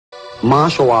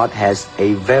martial art has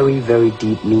a very, very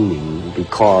deep meaning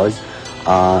because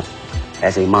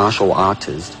as a martial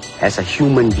artist, as a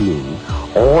human being,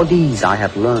 all these I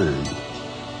have learned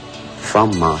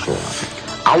from martial art.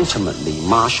 Ultimately,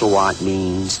 martial art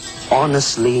means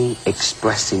honestly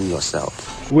expressing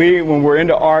yourself. When we're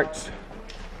into arts,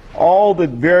 all the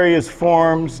various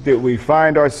forms that we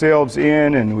find ourselves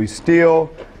in, and we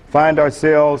still find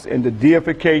ourselves in the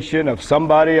deification of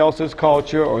somebody else's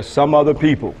culture or some other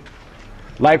people.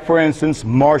 Like, for instance,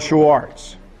 martial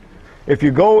arts. If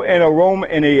you go in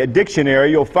a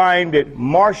dictionary, you'll find that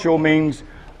martial means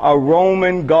a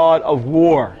Roman god of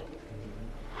war.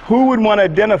 Who would want to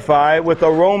identify with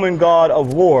a Roman god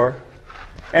of war?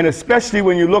 And especially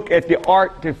when you look at the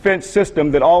art defense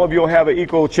system that all of you will have an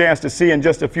equal chance to see in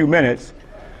just a few minutes.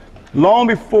 Long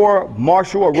before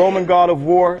martial, a Roman god of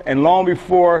war, and long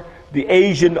before the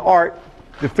Asian art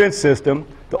defense system,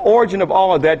 the origin of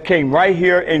all of that came right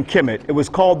here in Kemet. It was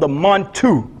called the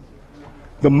Montu.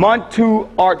 The Montu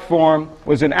art form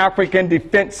was an African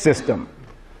defense system,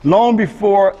 long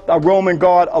before a Roman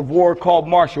god of war called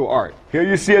martial art. Here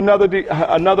you see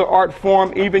another art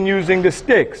form, even using the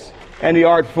sticks and the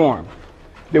art form.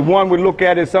 The one we look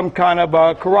at is some kind of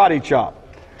a karate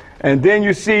chop. And then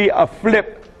you see a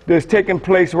flip that's taking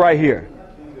place right here.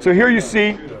 So here you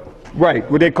see, right,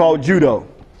 what they call judo.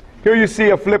 Here you see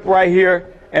a flip right here,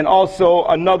 and also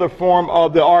another form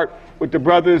of the art with the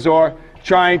brothers are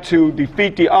trying to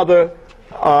defeat the other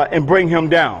and bring him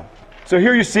down. So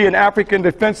here you see an African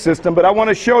defense system, but I want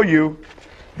to show you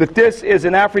that this is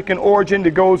an African origin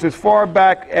that goes as far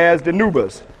back as the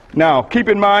Nubians. Now, keep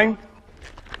in mind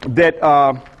that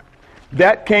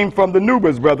that came from the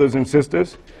Nubians, brothers and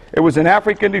sisters. It was an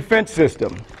African defense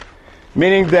system,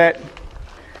 meaning that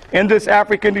in this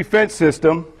African defense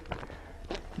system,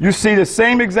 you see the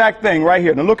same exact thing right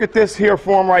here. Now look at this here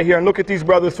form right here, and look at these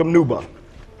brothers from Nubia.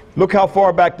 Look how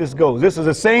far back this goes. This is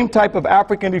the same type of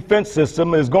African defense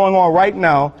system that is going on right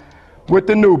now with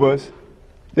the Nubians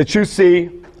that you see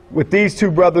with these two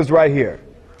brothers right here,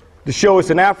 to show it's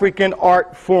an African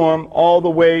art form all the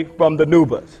way from the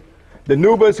Nubians. The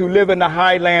Nubians who live in the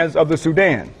highlands of the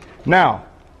Sudan. Now,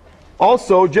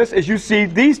 also, just as you see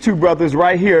these two brothers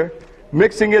right here,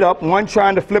 mixing it up, one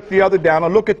trying to flip the other down,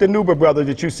 and look at the Nubia brother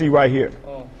that you see right here.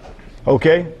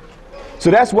 Okay? So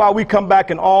that's why we come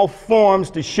back in all forms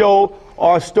to show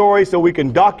our story so we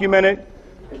can document it,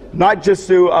 not just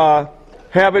to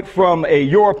have it from a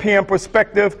European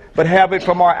perspective, but have it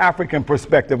from our African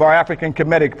perspective, our African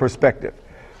Kemetic perspective.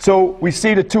 So we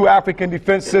see the two African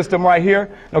defense system right here.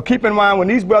 Now keep in mind, when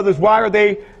these brothers, why are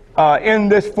they in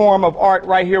this form of art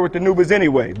right here with the Nubians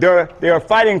anyway? They are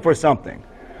fighting for something.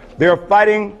 They are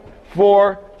fighting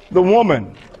for the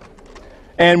woman.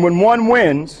 And when one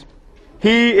wins,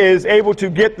 he is able to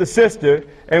get the sister,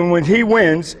 and when he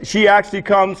wins, she actually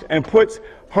comes and puts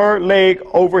her leg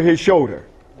over his shoulder.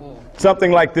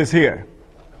 Something like this here.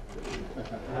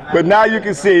 But now you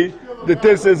can see that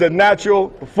this is a natural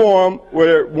form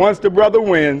where once the brother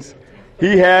wins,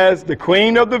 he has the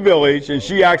queen of the village, and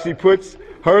she actually puts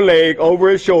her leg over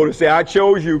his shoulder, say, I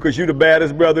chose you because you're the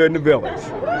baddest brother in the village.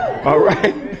 All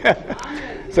right?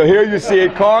 So here you see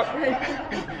it carved.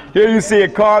 Here you see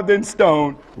it carved in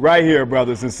stone right here,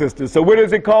 brothers and sisters. So what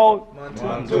is it called?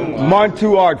 Montu.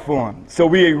 Montu art form. So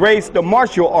we erase the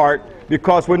martial art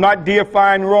because we're not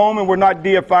deifying Rome, and we're not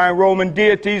deifying Roman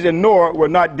deities, and nor we're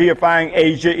not deifying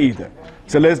Asia either.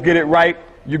 So let's get it right.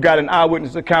 You got an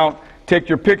eyewitness account. Take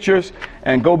your pictures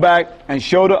and go back and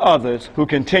show to others who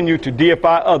continue to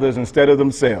deify others instead of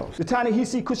themselves. The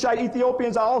Ta-Nehisi Kushite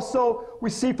Ethiopians are also we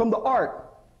see from the art.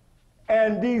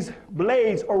 And these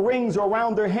blades or rings are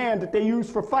around their hand that they use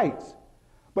for fights.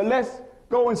 But let's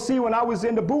go and see when I was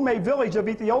in the Bume village of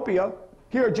Ethiopia.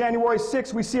 Here, January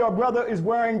 6th, we see our brother is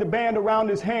wearing the band around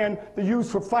his hand they use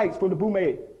for fights for the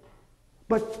Bume.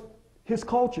 But his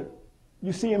culture,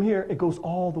 you see him here, it goes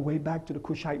all the way back to the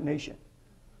Kushite nation.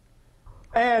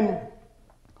 And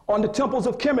on the temples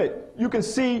of Kemet, you can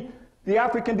see the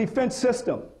African defense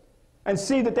system and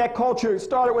see that that culture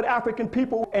started with African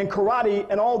people and karate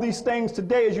and all these things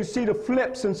today, as you see the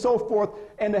flips and so forth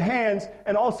and the hands,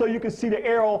 and also you can see the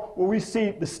arrow where we see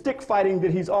the stick fighting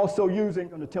that he's also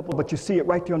using on the temple, but you see it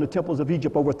right there on the temples of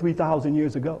Egypt over 3,000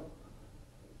 years ago.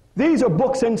 These are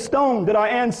books in stone that our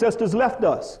ancestors left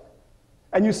us.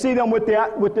 And you see them with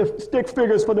the stick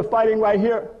figures for the fighting right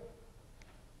here.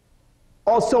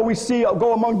 Also we see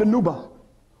go among the Nuba,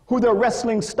 who their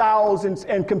wrestling styles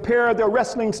and compare their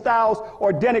wrestling styles are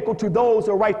identical to those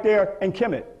are right there in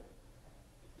Kemet.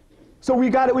 So we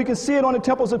got it, we can see it on the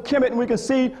temples of Kemet, and we can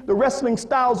see the wrestling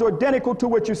styles are identical to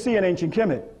what you see in ancient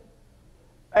Kemet.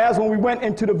 as when we went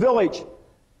into the village,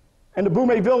 and the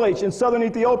Bume village in southern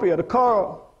Ethiopia, the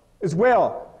Kara as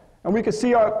well. And we can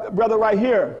see our brother right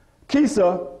here,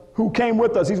 Kisa, who came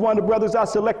with us. He's one of the brothers I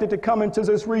selected to come into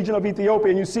this region of Ethiopia.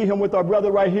 And you see him with our brother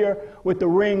right here with the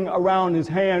ring around his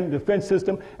hand, defense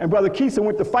system. And Brother Kisa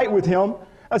went to fight with him.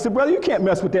 I said, brother, you can't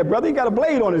mess with that, brother. He got a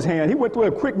blade on his hand. He went through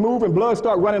a quick move and blood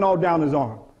started running all down his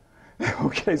arm.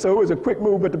 Okay, so it was a quick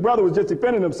move, but the brother was just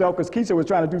defending himself because Kisa was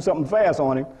trying to do something fast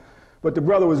on him. But the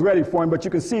brother was ready for him, but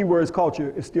you can see where his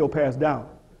culture is still passed down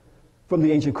from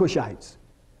the ancient Kushites.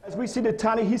 As we see the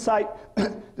Ta-seti,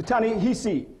 the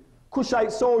Ta-seti,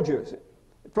 Kushite soldiers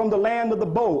from the land of the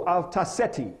bow of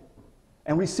ta-seti.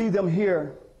 And we see them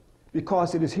here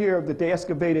because it is here that they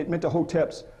excavated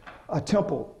Mentuhotep's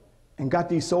temple and got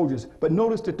these soldiers. But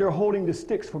notice that they're holding the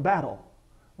sticks for battle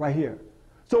right here.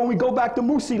 So when we go back to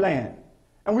Musi land,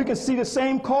 and we can see the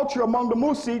same culture among the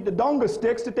Musi, the donga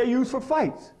sticks that they use for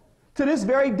fights. To this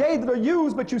very day that are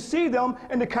used, but you see them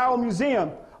in the Cairo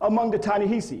Museum among the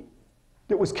Ta-seti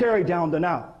that was carried down the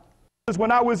Nile.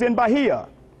 When I was in Bahia,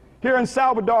 here in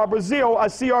Salvador, Brazil, I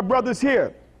see our brothers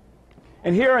here.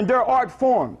 And here in their art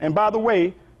form, and by the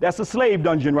way, that's a slave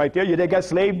dungeon right there. Yeah, they got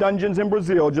slave dungeons in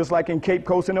Brazil, just like in Cape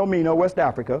Coast and Elmina, West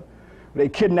Africa. They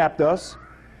kidnapped us,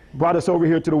 brought us over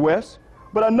here to the west.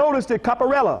 But I noticed that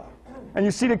caparella, and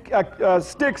you see the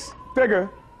Styx figure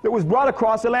that was brought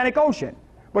across the Atlantic Ocean.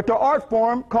 But their art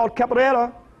form, called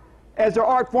caparella, as their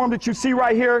art form that you see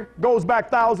right here, goes back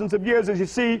thousands of years. As you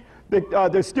see,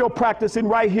 they're still practicing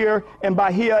right here in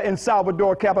Bahia in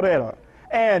Salvador, caparella.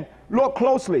 And look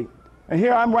closely. And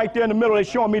here I'm right there in the middle. They're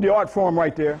showing me the art form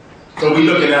right there. So we're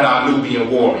looking at our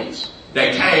Nubian warriors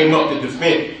that came up to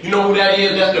defend. You know who that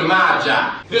is? That's the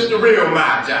Magi. This the real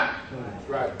Magi.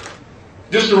 Right.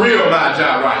 This the real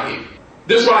Magi right here.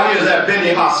 This right here is at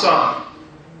Beni Hassan,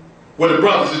 where the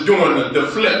brothers is doing the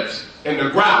flips and the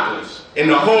grapples and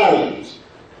the holds.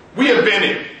 We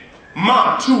invented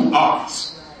Montu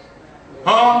arts.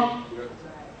 Huh?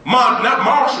 Not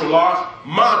martial arts,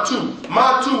 Montu.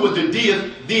 Montu was the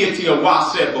deity of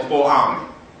Waset before Amen.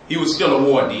 He was still a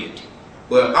war deity.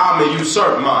 But Amen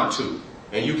usurped Montu.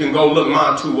 And you can go look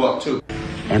Montu up too.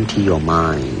 Empty your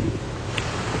mind.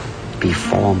 Be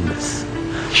formless,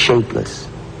 shapeless,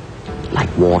 like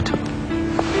water.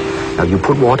 Now you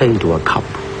put water into a cup,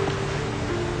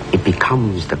 it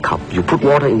becomes the cup. You put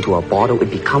water into a bottle, it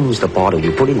becomes the bottle.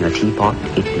 You put it in a teapot,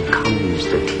 it becomes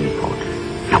the teapot.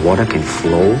 Now water can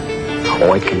flow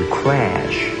or it can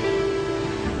crash.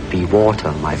 Be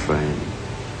water, my friend.